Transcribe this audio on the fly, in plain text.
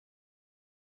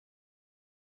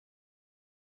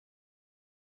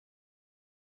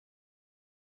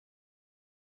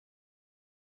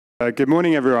Good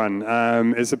morning, everyone.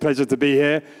 It's a pleasure to be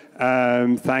here.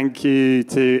 Thank you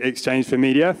to Exchange for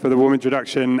Media for the warm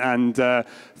introduction and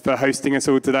for hosting us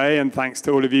all today. And thanks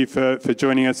to all of you for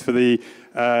joining us for the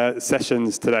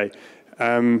sessions today.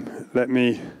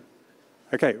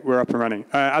 Okay, we're up and running.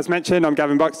 As mentioned, I'm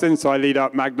Gavin Buxton, so I lead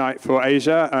up Magnite for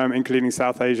Asia, including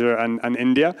South Asia and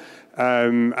India.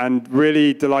 And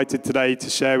really delighted today to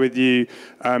share with you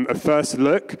a first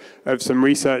look of some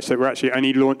research that we're actually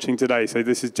only launching today. So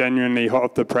this is genuinely hot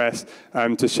off the press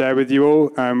to share with you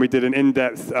all. We did an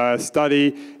in-depth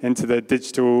study into the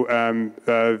digital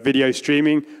video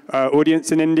streaming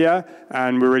audience in India,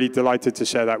 and we're really delighted to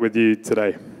share that with you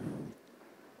today.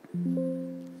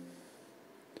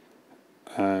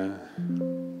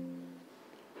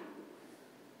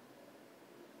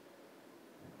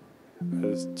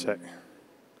 Let's check.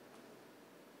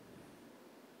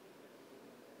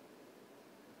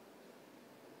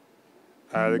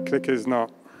 The clicker's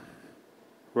not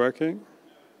working.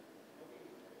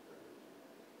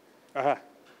 Aha.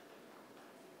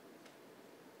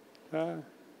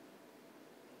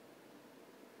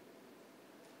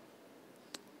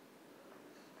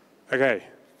 Okay.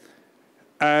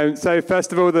 So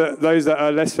first of all, those that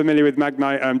are less familiar with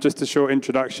Magnite, just a short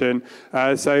introduction.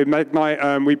 So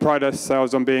Magnite, we pride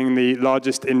ourselves on being the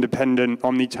largest independent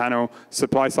omni-channel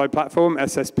supply-side platform,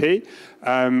 SSP.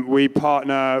 We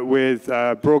partner with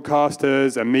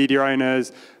broadcasters and media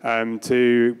owners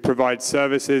to provide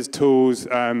services, tools,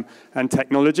 and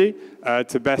technology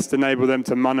to best enable them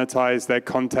to monetize their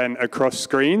content across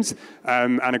screens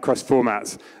and across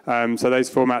formats. So those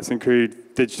formats include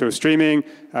digital streaming,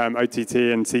 OTT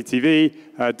and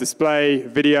CTV, display,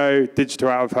 video, digital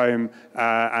out-of-home,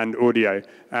 and audio.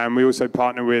 And we also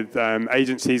partner with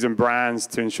agencies and brands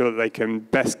to ensure that they can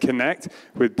best connect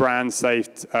with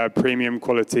brand-safe, premium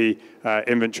quality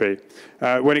inventory.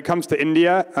 When it comes to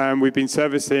India, we've been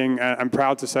servicing and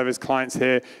proud to service clients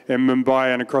here in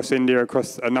Mumbai and across India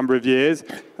across a number of years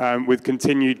with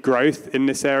continued growth in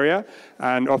this area.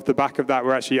 And off the back of that,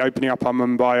 we're actually opening up our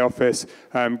Mumbai office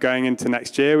going into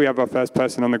next year. We have our first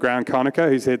person on the ground, Karnika,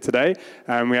 who's here today,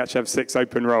 and we actually have 6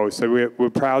 open roles. So we're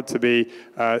proud to be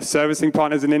servicing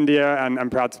partners in India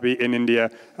and proud to be in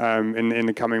India in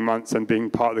the coming months and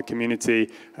being part of the community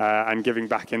and giving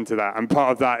back into that. And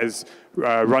part of that is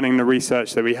running the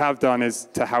research that we have done is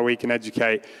to how we can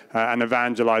educate and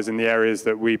evangelize in the areas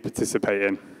that we participate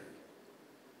in.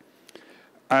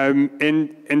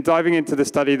 In diving into the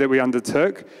study that we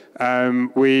undertook,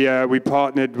 we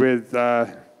partnered with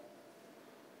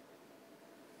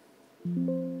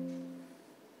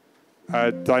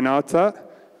Dynata.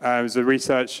 It's a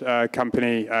research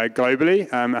company globally.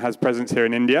 It has presence here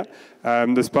in India.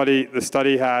 The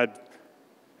study had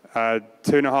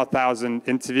 2,500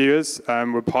 interviewers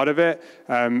were part of it,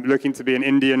 looking to be an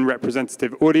Indian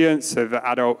representative audience, of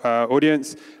adult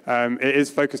audience. It is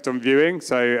focused on viewing,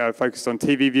 so focused on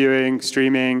TV viewing,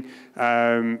 streaming,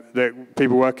 that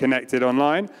people were connected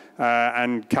online,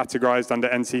 and categorized under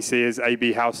NCC as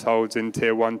AB households in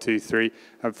tier 1, 2, 3,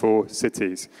 and 4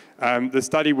 cities. The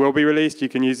study will be released. You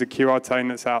can use the QR code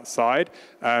that's outside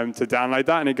to download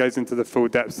that, and it goes into the full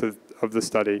depths of the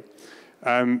study.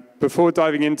 Before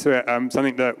diving into it,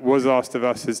 something that was asked of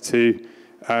us is to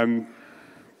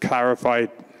clarify.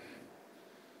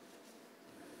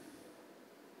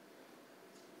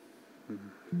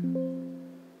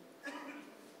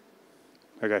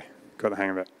 Okay, got the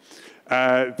hang of it.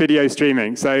 Video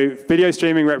streaming. So video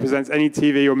streaming represents any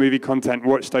TV or movie content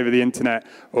watched over the internet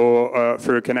or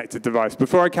through a connected device.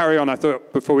 Before I carry on, I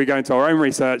thought before we go into our own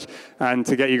research and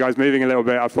to get you guys moving a little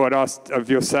bit, I thought I'd ask of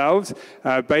yourselves,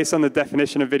 based on the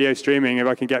definition of video streaming, if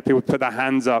I can get people to put their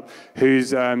hands up,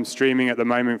 who's streaming at the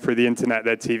moment through the internet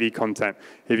their TV content.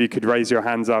 If you could raise your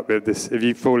hands up if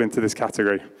you fall into this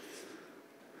category.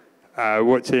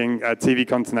 Watching TV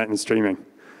content and streaming.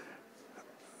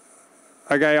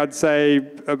 Okay, I'd say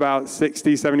about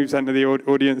 60, 70% of the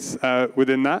audience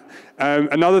within that.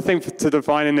 Another thing to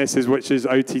define in this is which is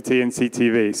OTT and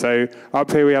CTV. So up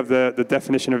here we have the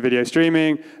definition of video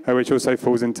streaming, which also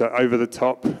falls into over the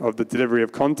top of the delivery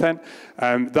of content.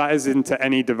 That is into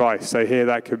any device. So here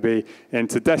that could be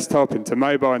into desktop, into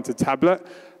mobile, into tablet.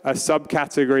 A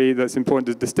subcategory that's important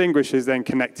to distinguish is then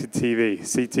connected TV,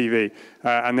 CTV.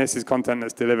 And this is content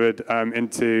that's delivered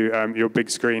into your big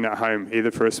screen at home,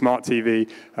 either through a smart TV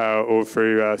or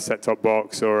through a set-top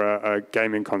box or a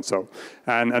gaming console.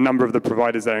 And a number of the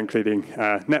providers there, including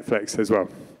Netflix as well.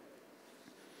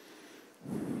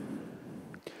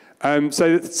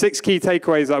 So 6 key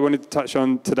takeaways I wanted to touch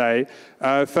on today.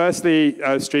 Firstly,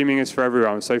 streaming is for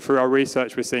everyone. So through our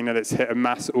research, we're seeing that it's hit a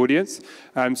mass audience.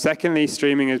 Secondly,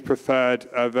 streaming is preferred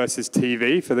versus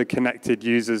TV for the connected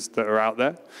users that are out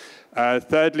there.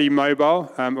 Thirdly,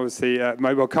 mobile. Obviously,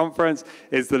 mobile conference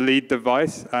is the lead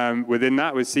device within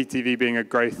that, with CTV being a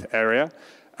growth area.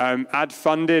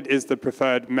 Ad-funded is the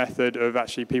preferred method of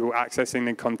actually people accessing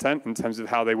the content in terms of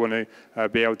how they want to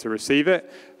be able to receive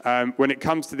it. When it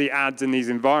comes to the ads in these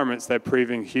environments, they're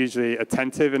proving hugely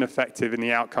attentive and effective in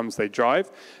the outcomes they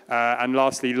drive. And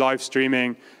lastly, live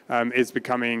streaming is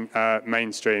becoming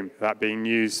mainstream, that being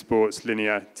news, sports,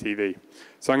 linear TV.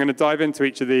 So I'm going to dive into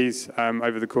each of these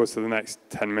over the course of the next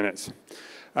 10 minutes.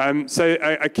 So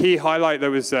a key highlight that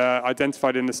was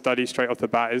identified in the study straight off the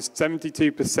bat is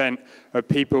 72% of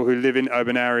people who live in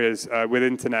urban areas with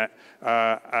internet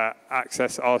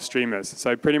access our streamers.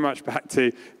 So pretty much back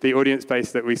to the audience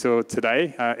base that we saw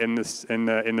today in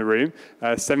the room.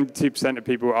 72% of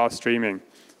people are streaming.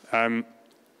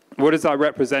 What does that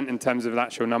represent in terms of an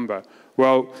actual number?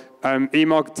 Well,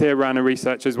 eMarketer ran a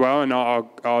research as well, and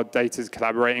our data is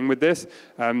collaborating with this,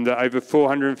 that over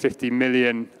 450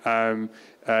 million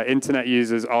internet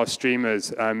users are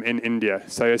streamers in India,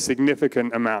 so a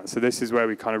significant amount. So this is where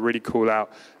we kind of really call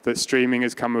out that streaming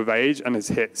has come of age and has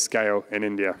hit scale in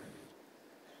India.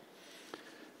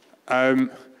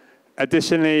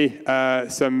 Additionally,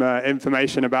 some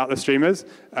information about the streamers.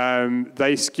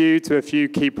 They skew to a few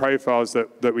key profiles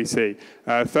that we see.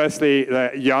 Firstly,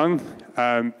 they're young,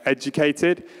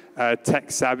 educated,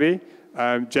 tech-savvy,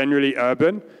 generally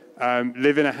urban,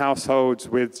 live in a household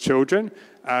with children,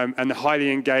 and highly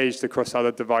engaged across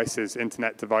other devices,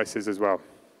 internet devices as well.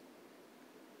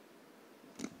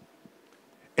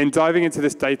 In diving into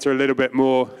this data a little bit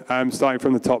more, starting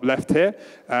from the top left here,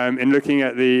 in looking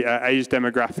at the age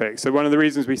demographic. So one of the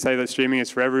reasons we say that streaming is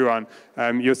for everyone,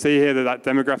 you'll see here that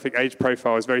demographic age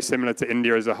profile is very similar to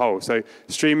India as a whole. So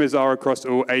streamers are across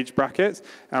all age brackets,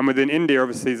 and within India,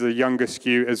 obviously, there's a younger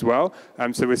skew as well.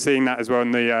 So we're seeing that as well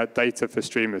in the data for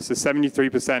streamers. So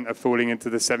 73% are falling into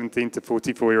the 17 to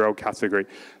 44-year-old category.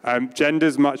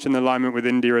 Gender's much in alignment with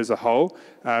India as a whole,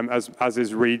 as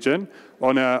is region.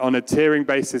 On a tiering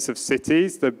basis of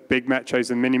cities, the big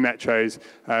metros and mini metros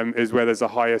is where there's a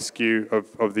higher skew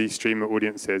of these streamer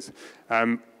audiences.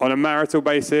 On a marital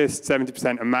basis,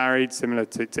 70% are married, similar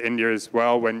to India as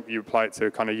well when you apply it to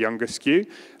a kind of younger skew.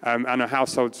 And a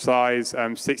household size,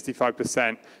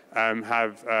 65%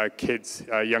 have kids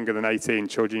younger than 18,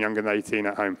 children younger than 18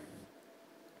 at home.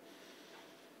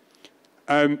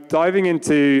 Diving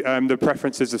into the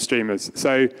preferences of streamers.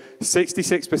 So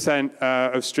 66%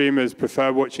 of streamers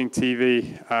prefer watching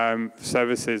TV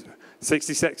services.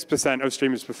 66% of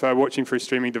streamers prefer watching through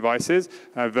streaming devices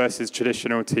versus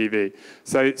traditional TV.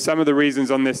 So some of the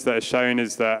reasons on this that are shown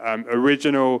is that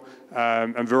original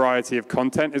and variety of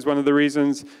content is one of the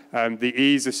reasons. The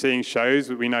ease of seeing shows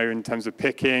that we know in terms of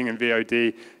picking and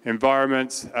VOD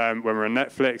environments, when we're on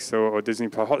Netflix or Disney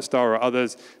Plus Hotstar or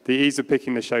others, the ease of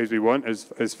picking the shows we want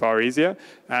is far easier.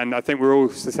 And I think we're all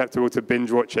susceptible to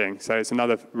binge watching. So it's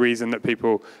another reason that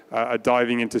people are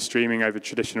diving into streaming over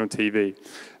traditional TV.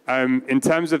 In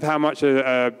terms of how much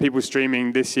are people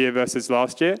streaming this year versus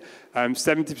last year,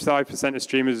 75% of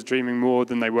streamers are streaming more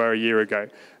than they were a year ago.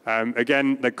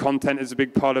 Again, the content is a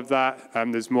big part of that.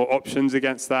 There's more options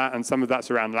against that, and some of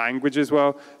that's around language as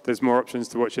well. There's more options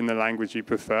to watch in the language you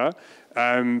prefer.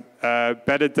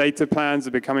 Better data plans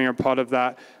are becoming a part of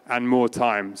that, and more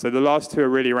time. So the last two are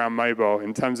really around mobile.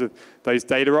 In terms of those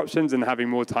data options and having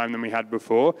more time than we had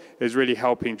before is really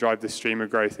helping drive the streamer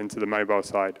growth into the mobile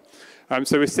side.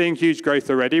 So we're seeing huge growth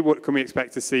already. What can we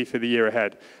expect to see for the year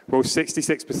ahead? Well,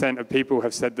 66% of people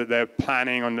have said that they're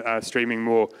planning on streaming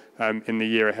more in the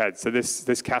year ahead. So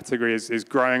this category is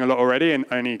growing a lot already and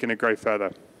only going to grow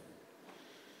further.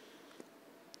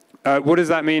 What does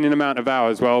that mean in amount of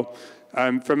hours? Well,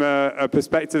 from a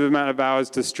perspective of amount of hours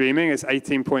to streaming, it's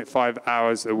 18.5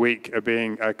 hours a week are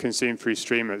being consumed through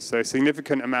streamers, so a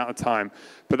significant amount of time.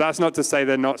 But that's not to say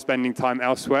they're not spending time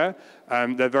elsewhere.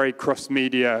 They're very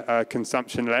cross-media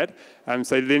consumption-led.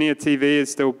 So linear TV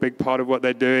is still a big part of what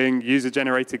they're doing,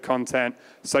 user-generated content,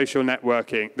 social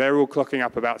networking. They're all clocking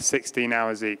up about 16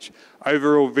 hours each.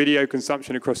 Overall video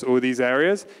consumption across all these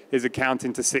areas is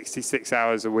accounting to 66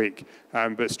 hours a week,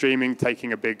 but streaming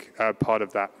taking a big part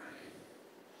of that.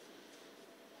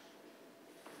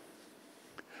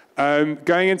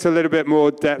 Going into a little bit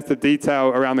more depth of detail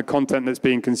around the content that's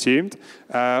being consumed.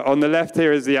 On the left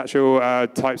here is the actual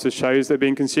types of shows that are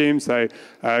being consumed. So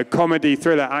comedy,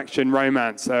 thriller, action,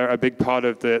 romance are a big part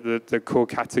of the core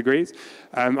categories.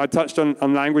 I touched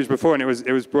on language before, and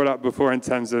it was brought up before in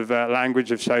terms of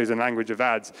language of shows and language of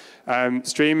ads.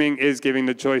 Streaming is giving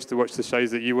the choice to watch the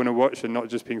shows that you want to watch and not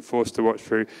just being forced to watch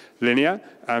through linear.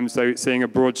 So seeing a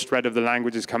broad spread of the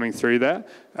languages coming through there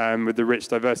with the rich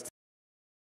diversity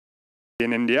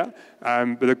in India,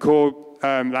 but the core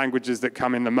languages that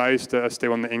come in the most are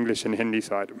still on the English and Hindi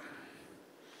side.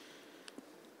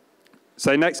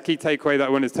 So next key takeaway that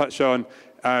I want to touch on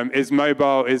is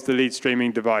mobile is the lead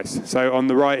streaming device. So on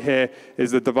the right here is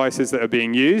the devices that are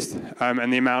being used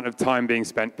and the amount of time being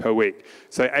spent per week.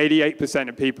 So 88%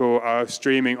 of people are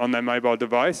streaming on their mobile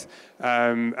device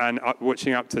and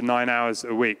watching up to 9 hours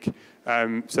a week.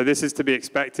 So this is to be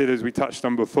expected, as we touched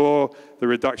on before. The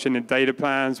reduction in data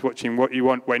plans, watching what you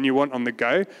want, when you want on the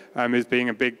go, is being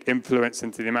a big influence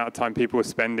into the amount of time people are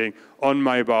spending on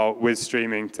mobile with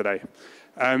streaming today.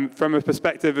 From a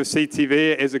perspective of CTV,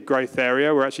 it is a growth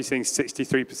area. We're actually seeing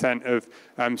 63%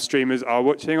 of streamers are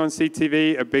watching on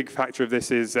CTV. A big factor of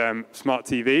this is smart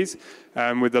TVs.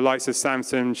 With the likes of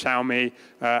Samsung, Xiaomi,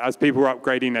 as people are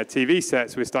upgrading their TV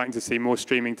sets, we're starting to see more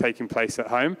streaming taking place at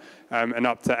home and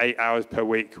up to 8 hours per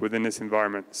week within this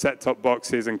environment. Set-top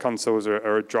boxes and consoles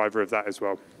are a driver of that as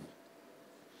well.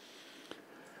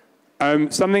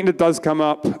 Something that does come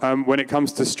up when it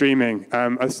comes to streaming,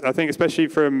 I think especially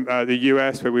from the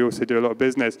US, where we also do a lot of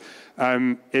business,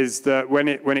 is that when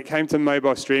it came to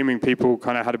mobile streaming, people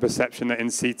kind of had a perception that in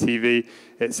CTV,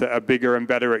 it's a bigger and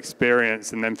better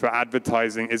experience. And then for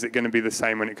advertising, is it going to be the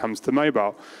same when it comes to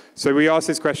mobile? So we asked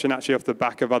this question actually off the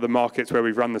back of other markets where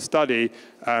we've run the study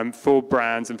for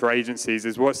brands and for agencies,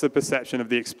 is what's the perception of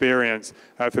the experience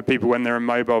for people when they're on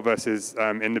mobile versus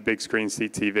in the big screen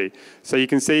CTV? So you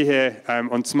can see here,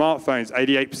 on smartphones,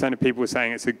 88% of people were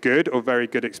saying it's a good or very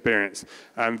good experience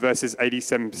versus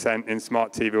 87% in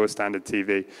smart TV or standard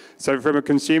TV. So from a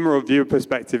consumer or viewer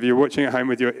perspective, you're watching at home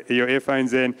with your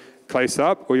earphones in, close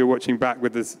up, or you're watching back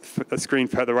with the screen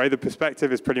further away, the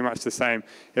perspective is pretty much the same.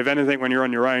 If anything, when you're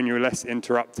on your own, you're less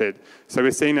interrupted. So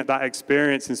we're seeing that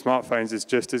experience in smartphones is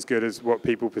just as good as what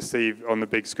people perceive on the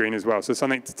big screen as well. So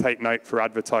something to take note for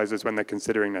advertisers when they're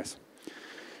considering this.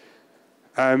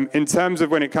 In terms of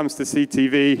when it comes to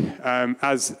CTV,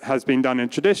 as has been done in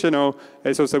traditional,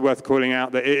 it's also worth calling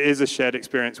out that it is a shared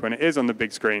experience when it is on the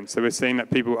big screen. So we're seeing that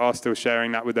people are still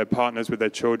sharing that with their partners, with their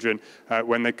children,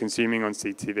 when they're consuming on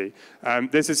CTV.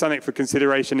 This is something for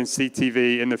consideration in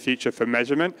CTV in the future for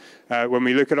measurement. When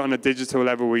we look at it on a digital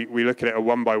level, we look at it a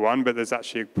 1-by-1, but there's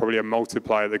actually probably a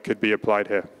multiplier that could be applied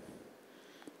here.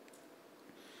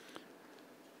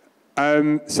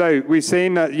 So we've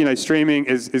seen that streaming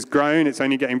is grown. It's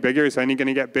only getting bigger. It's only going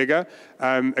to get bigger.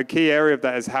 A key area of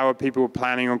that is how are people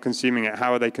planning on consuming it?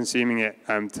 How are they consuming it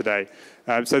today?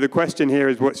 So the question here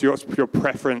is, what's your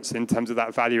preference in terms of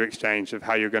that value exchange of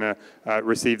how you're going to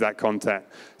receive that content?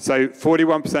 So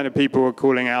 41% of people are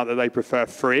calling out that they prefer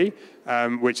free,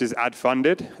 which is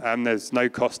ad-funded. There's no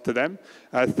cost to them.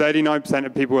 39%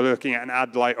 of people are looking at an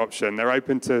ad-light option. They're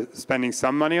open to spending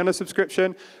some money on a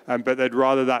subscription, but they'd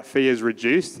rather that fee is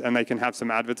reduced and they can have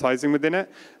some advertising within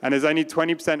it. And there's only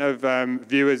 20% of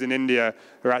viewers in India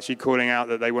who are actually calling out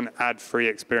that they want ad-free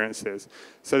experiences.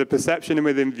 So the perception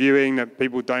within viewing that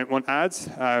people don't want ads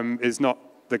is not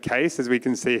the case, as we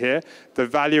can see here. The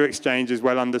value exchange is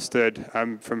well understood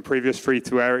from previous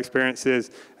free-to-air experiences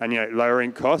and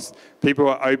lowering costs. People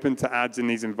are open to ads in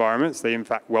these environments. They, in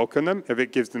fact, welcome them if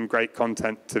it gives them great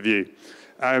content to view.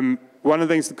 One of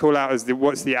the things to call out is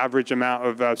what's the average amount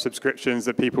of subscriptions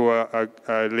that people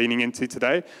are leaning into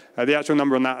today. The actual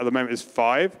number on that at the moment is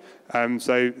 5.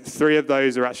 So 3 of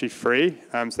those are actually free,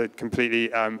 so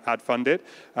completely ad-funded.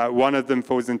 One of them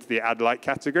falls into the ad-light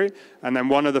category, and then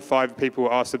 1 of the 5 people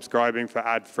are subscribing for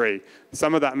ad-free.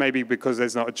 Some of that may be because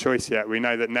there's not a choice yet. We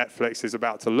know that Netflix is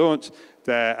about to launch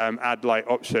their ad-light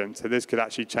option, so this could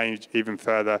actually change even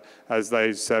further as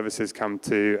those services come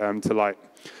to light.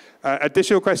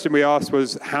 Additional question we asked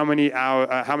was how many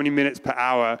minutes per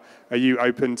hour are you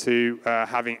open to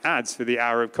having ads for the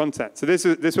hour of content? So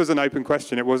this was an open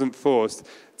question. It wasn't forced.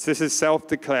 So this is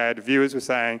self-declared. Viewers were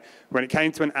saying when it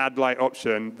came to an ad-light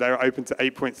option, they were open to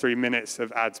 8.3 minutes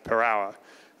of ads per hour.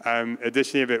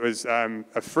 Additionally, if it was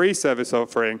a free service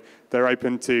offering, they're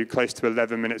open to close to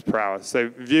 11 minutes per hour.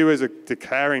 So viewers are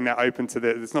declaring they're open to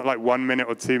it's not like 1 minute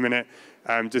or 2 minute,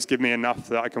 just give me enough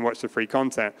that I can watch the free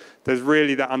content. There's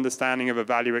really that understanding of a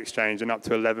value exchange and up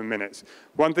to 11 minutes.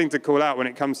 One thing to call out when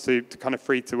it comes to kind of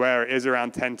free to air, it is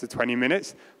around 10 to 20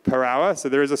 minutes per hour. So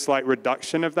there is a slight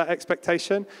reduction of that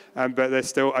expectation, but they're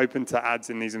still open to ads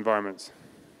in these environments.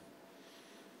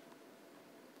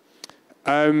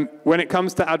 When it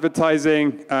comes to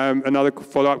advertising, another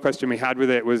follow-up question we had with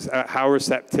it was how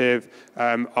receptive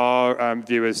are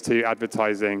viewers to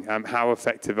advertising? How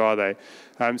effective are they?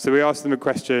 So we asked them a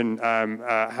question,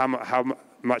 how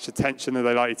much attention are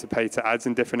they likely to pay to ads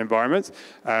in different environments,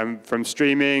 from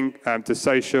streaming to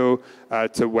social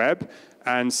to web.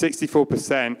 And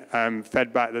 64%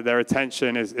 fed back that their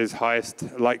attention is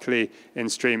highest likely in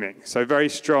streaming. So very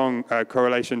strong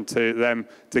correlation to them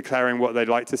declaring what they'd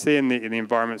like to see in the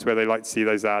environments where they like to see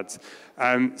those ads.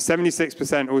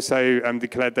 76% also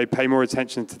declared they pay more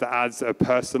attention to the ads that are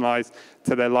personalized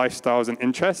to their lifestyles and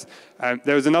interests.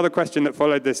 There was another question that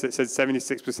followed this that said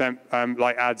 76%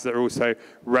 like ads that are also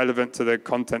relevant to the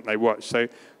content they watch. So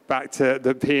back to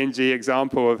the P&G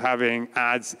example of having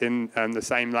ads in the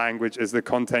same language as the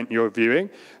content you're viewing.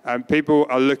 People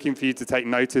are looking for you to take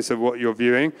notice of what you're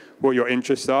viewing, what your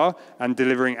interests are, and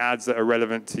delivering ads that are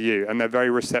relevant to you. And they're very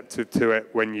receptive to it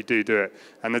when you do it.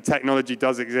 And the technology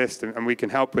does exist, and we can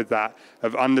help with that,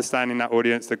 of understanding that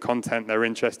audience, the content, their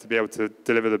interest, to be able to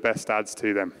deliver the best ads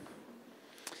to them.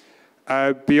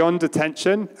 Beyond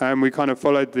attention, we kind of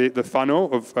followed the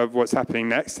funnel of what's happening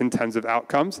next in terms of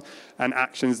outcomes and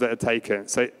actions that are taken.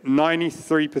 So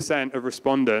 93% of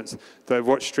respondents that have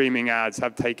watched streaming ads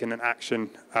have taken an action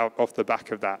out off the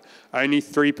back of that. Only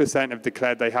 3% have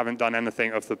declared they haven't done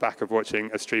anything off the back of watching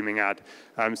a streaming ad.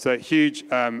 So a huge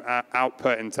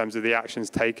output in terms of the actions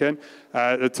taken.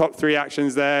 The top 3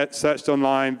 actions there: searched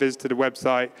online, visited a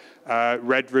website,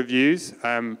 read reviews.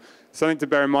 Something to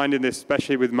bear in mind in this,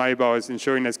 especially with mobile, is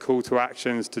ensuring there's call to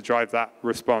actions to drive that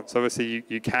response. Obviously,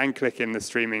 you can click in the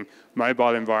streaming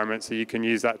mobile environment, so you can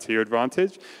use that to your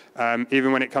advantage.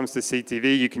 Even when it comes to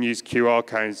CTV, you can use QR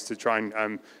codes to try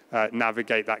and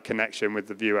navigate that connection with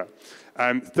the viewer.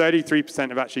 33%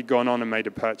 have actually gone on and made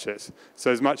a purchase. So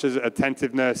as much as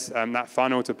attentiveness, that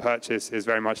funnel to purchase is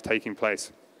very much taking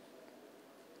place.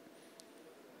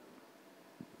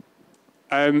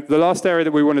 The last area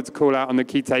that we wanted to call out on the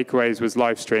key takeaways was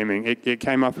live streaming. It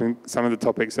came up in some of the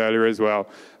topics earlier as well.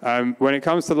 When it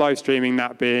comes to live streaming,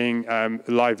 that being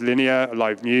live linear,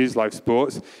 live news, live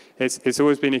sports, it's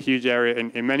always been a huge area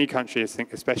in many countries, I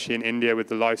think, especially in India with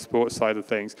the live sports side of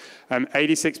things.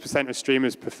 86% of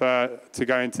streamers prefer to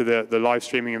go into the live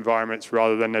streaming environments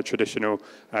rather than their traditional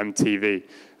TV.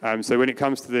 So when it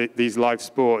comes to these live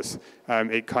sports,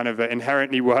 it kind of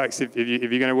inherently works. If you're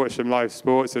going to watch some live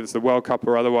sports, if it's the World Cup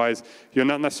or otherwise, you're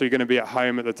not necessarily going to be at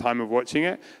home at the time of watching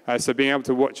it. So being able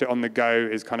to watch it on the go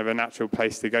is kind of a natural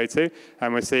place to go to.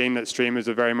 And we're seeing that streamers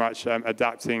are very much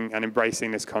adapting and embracing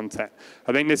this content.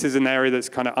 I think this is an area that's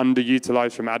kind of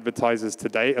underutilized from advertisers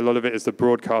today. A lot of it is the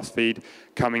broadcast feed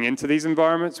coming into these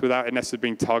environments without it necessarily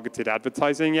being targeted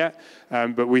advertising yet.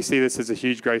 But we see this as a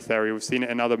huge growth area. We've seen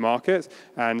it in other markets.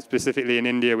 And specifically in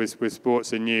India with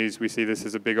sports and news, we see this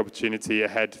as a big opportunity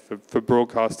ahead for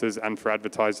broadcasters and for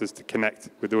advertisers to connect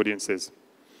with audiences.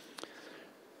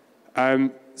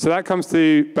 So that comes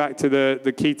back to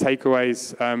the key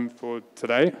takeaways for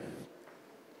today.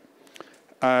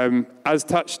 As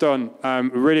touched on, we're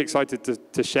really excited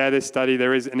to share this study.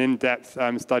 There is an in-depth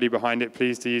study behind it.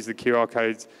 Please do use the QR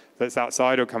codes that's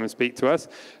outside or come and speak to us.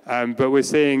 But we're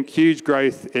seeing huge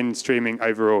growth in streaming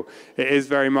overall. It is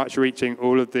very much reaching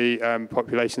all of the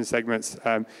population segments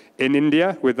in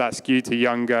India, with that skew to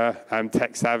younger,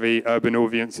 tech-savvy, urban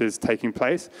audiences taking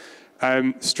place.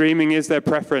 Streaming is their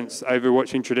preference over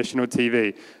watching traditional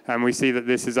TV, and we see that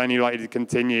this is only likely to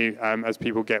continue as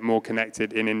people get more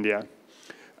connected in India.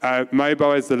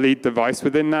 Mobile is the lead device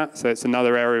within that, so it's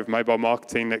another area of mobile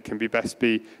marketing that can best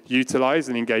be utilized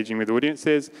in engaging with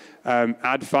audiences.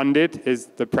 Ad-funded is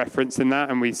the preference in that,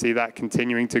 and we see that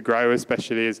continuing to grow,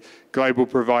 especially as global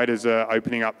providers are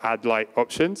opening up ad-light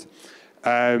options.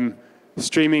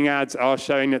 Streaming ads are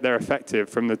showing that they're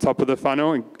effective from the top of the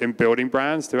funnel in building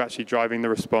brands to actually driving the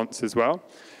response as well.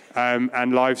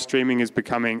 And live streaming is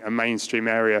becoming a mainstream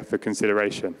area for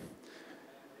consideration.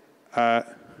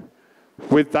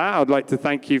 With that, I'd like to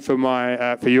thank you for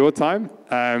your time.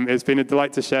 It's been a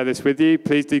delight to share this with you.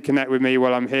 Please do connect with me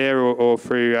while I'm here or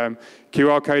through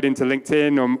QR code into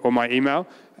LinkedIn or my email.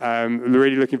 We're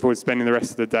really looking forward to spending the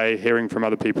rest of the day hearing from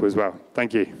other people as well.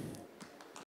 Thank you.